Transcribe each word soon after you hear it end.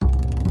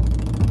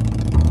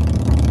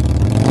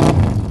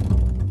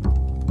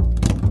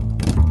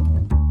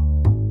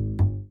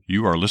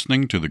You are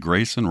listening to the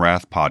Grace and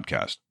Wrath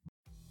podcast.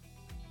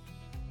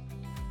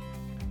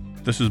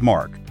 This is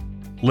Mark.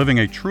 Living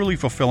a truly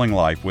fulfilling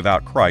life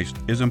without Christ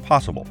is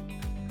impossible,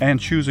 and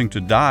choosing to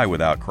die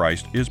without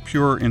Christ is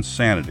pure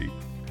insanity.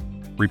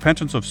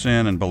 Repentance of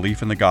sin and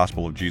belief in the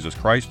gospel of Jesus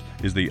Christ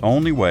is the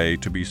only way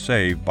to be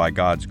saved by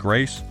God's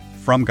grace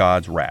from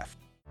God's wrath.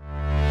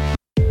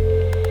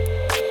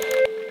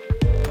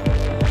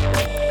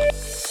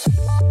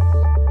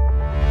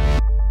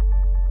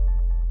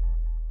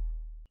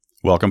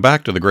 Welcome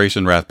back to the Grace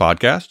and Wrath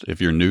podcast.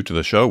 If you're new to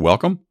the show,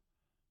 welcome.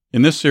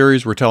 In this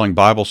series, we're telling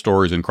Bible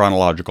stories in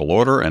chronological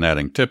order and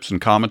adding tips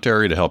and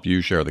commentary to help you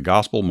share the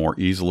gospel more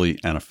easily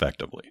and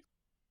effectively.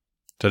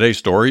 Today's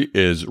story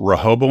is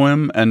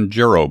Rehoboam and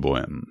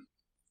Jeroboam.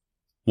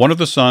 One of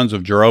the sons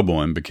of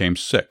Jeroboam became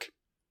sick.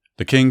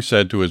 The king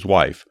said to his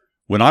wife,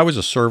 "When I was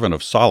a servant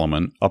of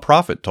Solomon, a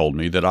prophet told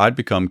me that I'd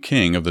become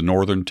king of the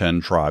northern 10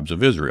 tribes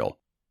of Israel.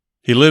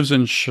 He lives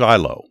in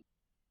Shiloh.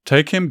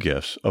 Take him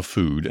gifts of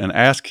food and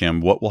ask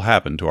him what will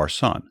happen to our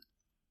son.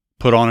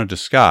 Put on a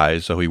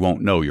disguise so he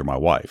won't know you're my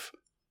wife."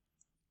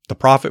 The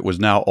prophet was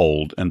now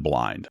old and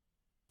blind.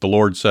 The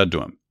Lord said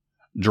to him,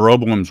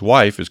 "Jeroboam's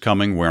wife is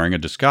coming wearing a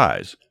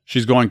disguise.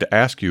 She's going to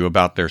ask you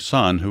about their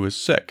son who is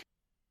sick."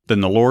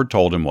 Then the Lord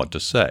told him what to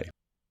say.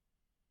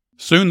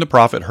 Soon the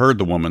prophet heard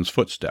the woman's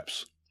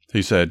footsteps.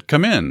 He said,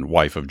 "Come in,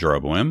 wife of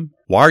Jeroboam.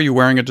 Why are you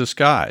wearing a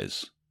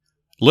disguise?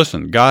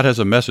 Listen, God has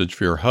a message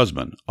for your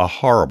husband, a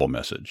horrible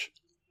message.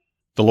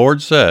 The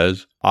Lord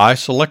says, I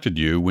selected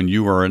you when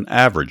you were an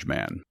average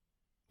man.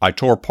 I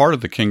tore part of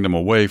the kingdom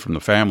away from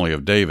the family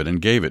of David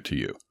and gave it to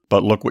you.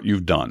 But look what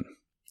you've done.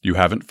 You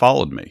haven't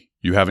followed me.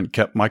 You haven't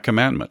kept my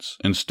commandments.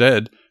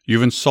 Instead,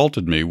 you've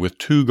insulted me with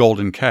 2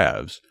 golden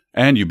calves,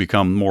 and you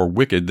become more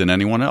wicked than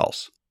anyone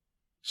else.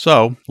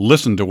 So,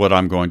 listen to what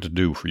I'm going to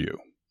do for you.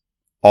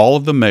 All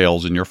of the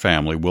males in your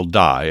family will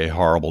die a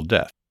horrible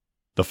death.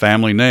 The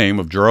family name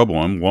of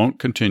Jeroboam won't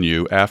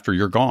continue after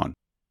you're gone.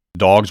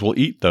 Dogs will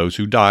eat those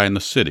who die in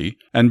the city,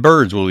 and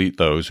birds will eat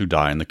those who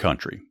die in the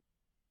country.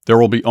 There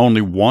will be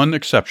only one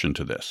exception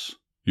to this.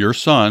 Your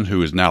son,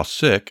 who is now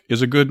sick,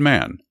 is a good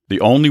man, the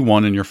only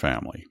one in your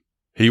family.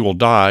 He will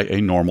die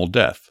a normal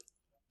death,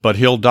 but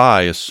he'll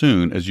die as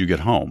soon as you get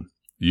home.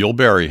 You'll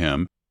bury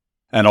him,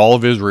 and all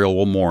of Israel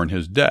will mourn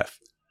his death,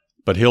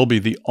 but he'll be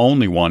the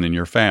only one in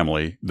your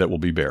family that will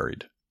be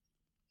buried.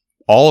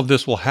 All of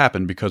this will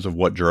happen because of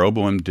what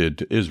Jeroboam did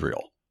to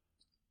Israel.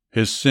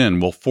 His sin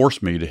will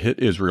force me to hit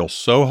Israel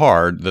so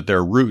hard that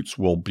their roots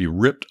will be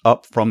ripped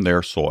up from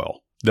their soil.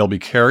 They'll be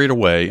carried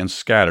away and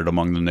scattered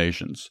among the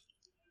nations."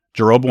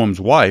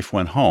 Jeroboam's wife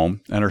went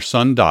home, and her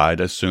son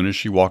died as soon as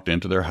she walked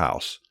into their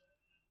house.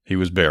 He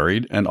was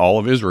buried, and all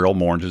of Israel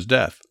mourned his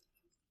death.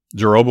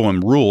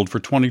 Jeroboam ruled for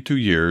 22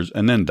 years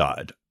and then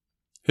died.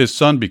 His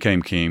son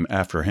became king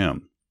after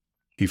him.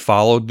 He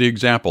followed the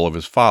example of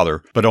his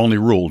father, but only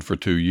ruled for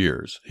 2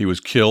 years. He was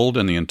killed,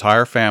 and the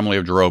entire family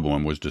of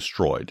Jeroboam was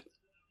destroyed.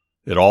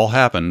 It all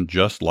happened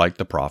just like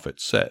the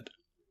prophet said.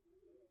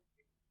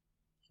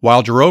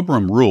 While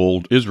Jeroboam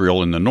ruled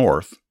Israel in the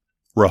north,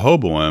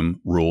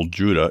 Rehoboam ruled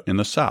Judah in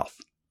the south.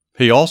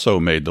 He also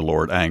made the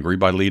Lord angry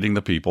by leading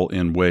the people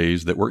in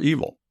ways that were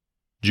evil.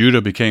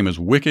 Judah became as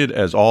wicked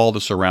as all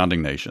the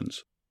surrounding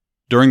nations.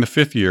 During the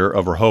 5th year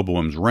of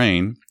Rehoboam's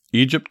reign,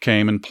 Egypt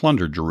came and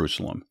plundered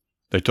Jerusalem.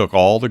 They took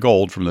all the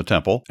gold from the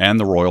temple and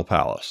the royal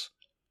palace.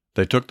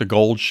 They took the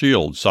gold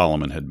shields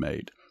Solomon had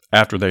made.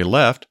 After they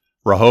left,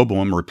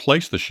 Rehoboam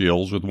replaced the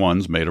shields with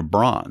ones made of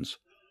bronze.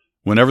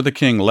 Whenever the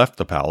king left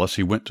the palace,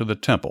 he went to the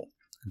temple.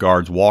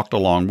 Guards walked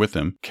along with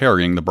him,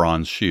 carrying the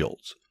bronze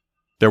shields.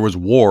 There was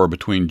war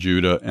between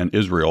Judah and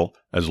Israel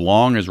as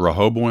long as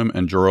Rehoboam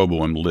and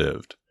Jeroboam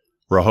lived.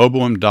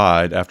 Rehoboam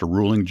died after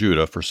ruling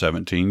Judah for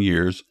 17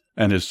 years,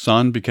 and his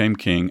son became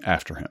king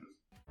after him.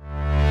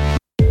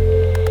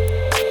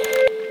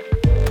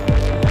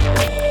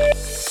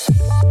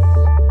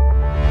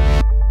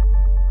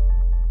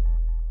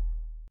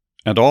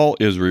 And all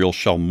Israel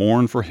shall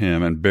mourn for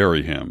him and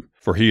bury him,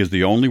 for he is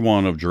the only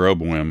one of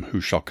Jeroboam who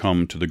shall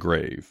come to the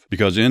grave,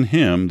 because in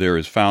him there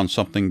is found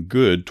something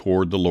good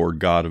toward the Lord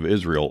God of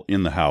Israel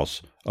in the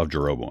house of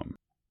Jeroboam.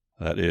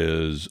 That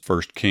is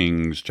 1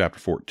 Kings chapter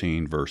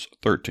 14, verse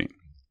 13.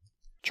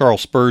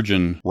 Charles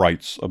Spurgeon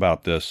writes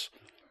about this,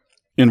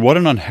 "In what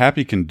an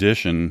unhappy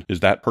condition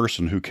is that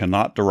person who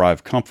cannot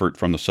derive comfort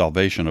from the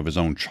salvation of his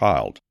own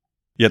child.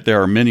 Yet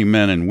there are many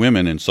men and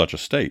women in such a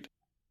state.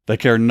 They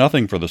care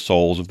nothing for the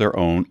souls of their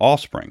own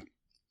offspring.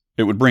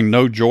 It would bring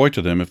no joy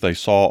to them if they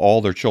saw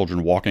all their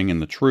children walking in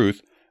the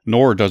truth,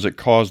 nor does it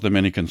cause them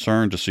any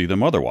concern to see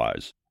them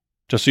otherwise.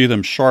 To see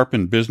them sharp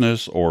in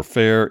business or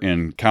fair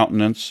in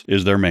countenance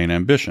is their main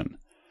ambition.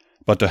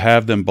 But to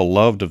have them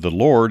beloved of the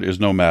Lord is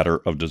no matter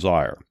of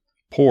desire.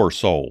 Poor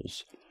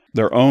souls!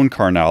 Their own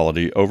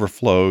carnality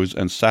overflows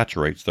and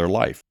saturates their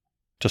life.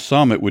 To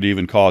some it would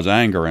even cause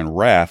anger and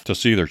wrath to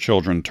see their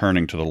children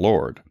turning to the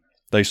Lord.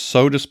 They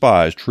so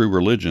despise true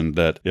religion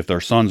that if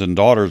their sons and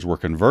daughters were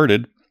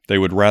converted, they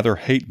would rather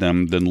hate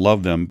them than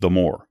love them the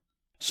more.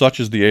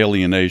 Such is the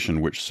alienation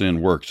which sin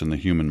works in the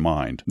human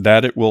mind,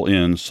 that it will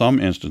in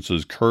some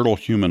instances curdle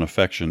human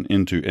affection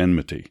into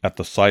enmity at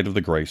the sight of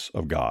the grace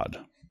of God.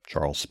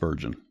 Charles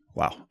Spurgeon.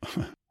 Wow.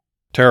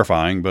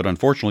 Terrifying, but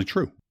unfortunately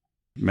true.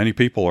 Many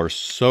people are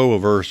so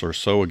averse or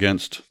so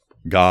against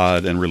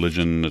God and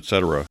religion,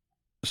 etc.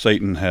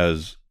 Satan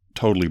has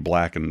totally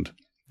blackened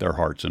their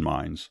hearts and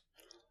minds.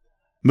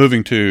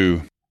 Moving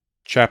to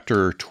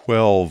chapter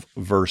 12,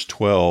 verse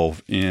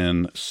 12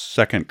 in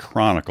 2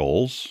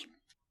 Chronicles.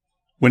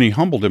 When he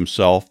humbled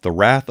himself, the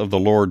wrath of the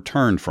Lord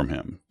turned from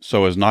him,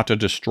 so as not to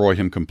destroy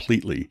him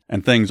completely,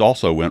 and things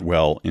also went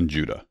well in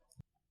Judah.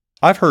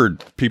 I've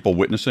heard people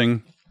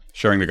witnessing,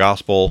 sharing the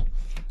gospel,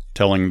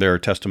 telling their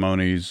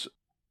testimonies,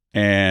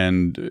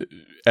 and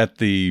at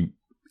the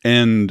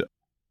end,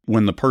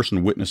 when the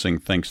person witnessing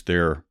thinks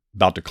they're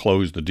about to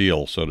close the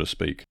deal, so to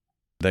speak,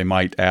 they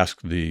might ask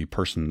the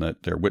person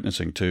that they're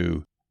witnessing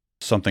to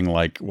something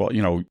like,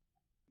 well,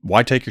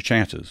 why take your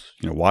chances?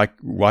 Why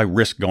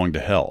risk going to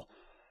hell?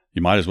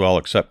 You might as well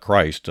accept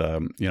Christ,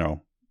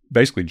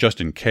 basically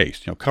just in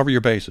case, cover your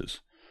bases,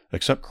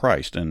 accept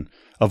Christ and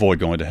avoid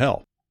going to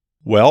hell.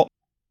 Well,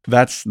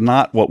 that's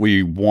not what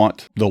we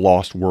want the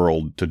lost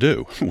world to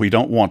do. We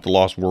don't want the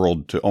lost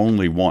world to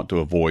only want to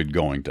avoid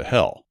going to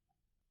hell.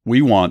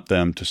 We want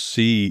them to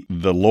see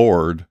the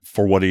Lord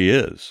for what he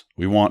is.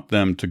 We want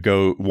them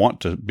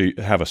to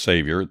have a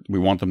Savior. We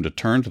want them to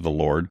turn to the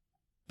Lord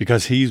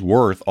because he's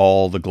worth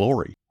all the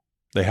glory.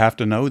 They have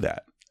to know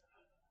that.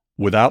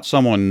 Without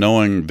someone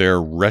knowing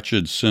their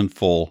wretched,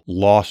 sinful,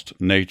 lost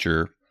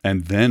nature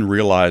and then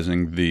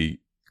realizing the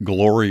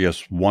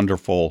glorious,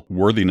 wonderful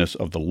worthiness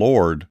of the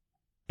Lord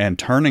and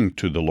turning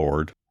to the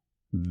Lord,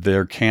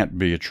 there can't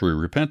be a true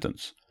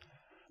repentance.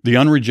 The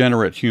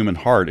unregenerate human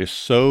heart is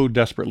so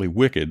desperately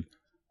wicked,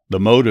 the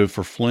motive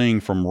for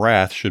fleeing from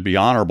wrath should be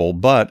honorable,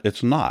 but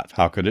it's not.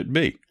 How could it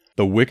be?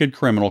 The wicked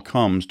criminal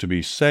comes to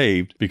be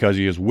saved because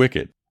he is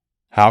wicked.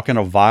 How can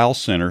a vile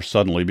sinner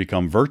suddenly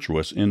become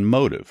virtuous in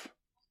motive?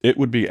 It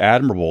would be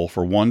admirable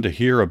for one to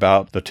hear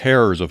about the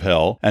terrors of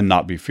hell and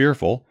not be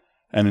fearful,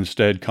 and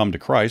instead come to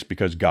Christ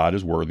because God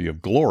is worthy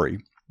of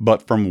glory.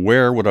 But from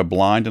where would a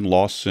blind and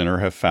lost sinner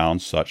have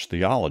found such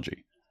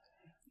theology?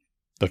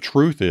 The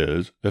truth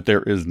is that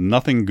there is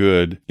nothing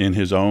good in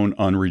his own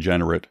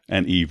unregenerate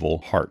and evil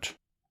heart.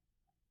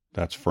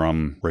 That's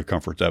from Ray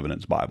Comfort's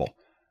Evidence Bible.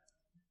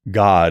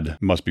 God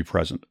must be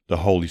present. The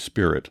Holy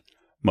Spirit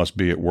must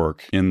be at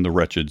work in the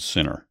wretched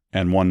sinner,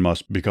 and one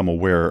must become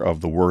aware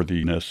of the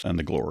worthiness and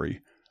the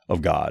glory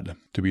of God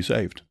to be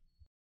saved.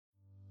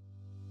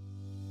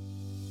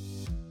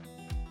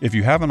 If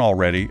you haven't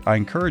already, I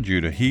encourage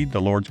you to heed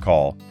the Lord's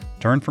call,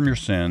 turn from your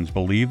sins,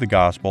 believe the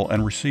gospel,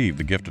 and receive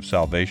the gift of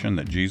salvation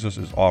that Jesus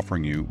is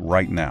offering you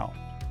right now.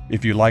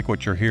 If you like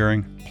what you're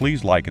hearing,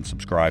 please like and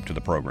subscribe to the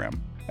program,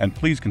 and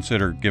please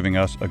consider giving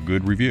us a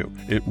good review.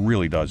 It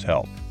really does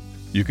help.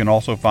 You can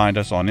also find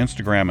us on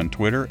Instagram and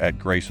Twitter at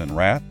Grace and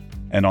Wrath,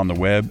 and on the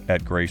web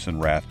at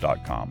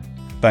graceandwrath.com.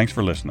 Thanks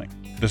for listening.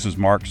 This is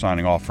Mark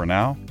signing off for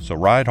now, so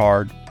ride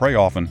hard, pray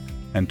often,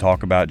 and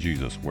talk about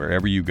Jesus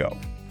wherever you go.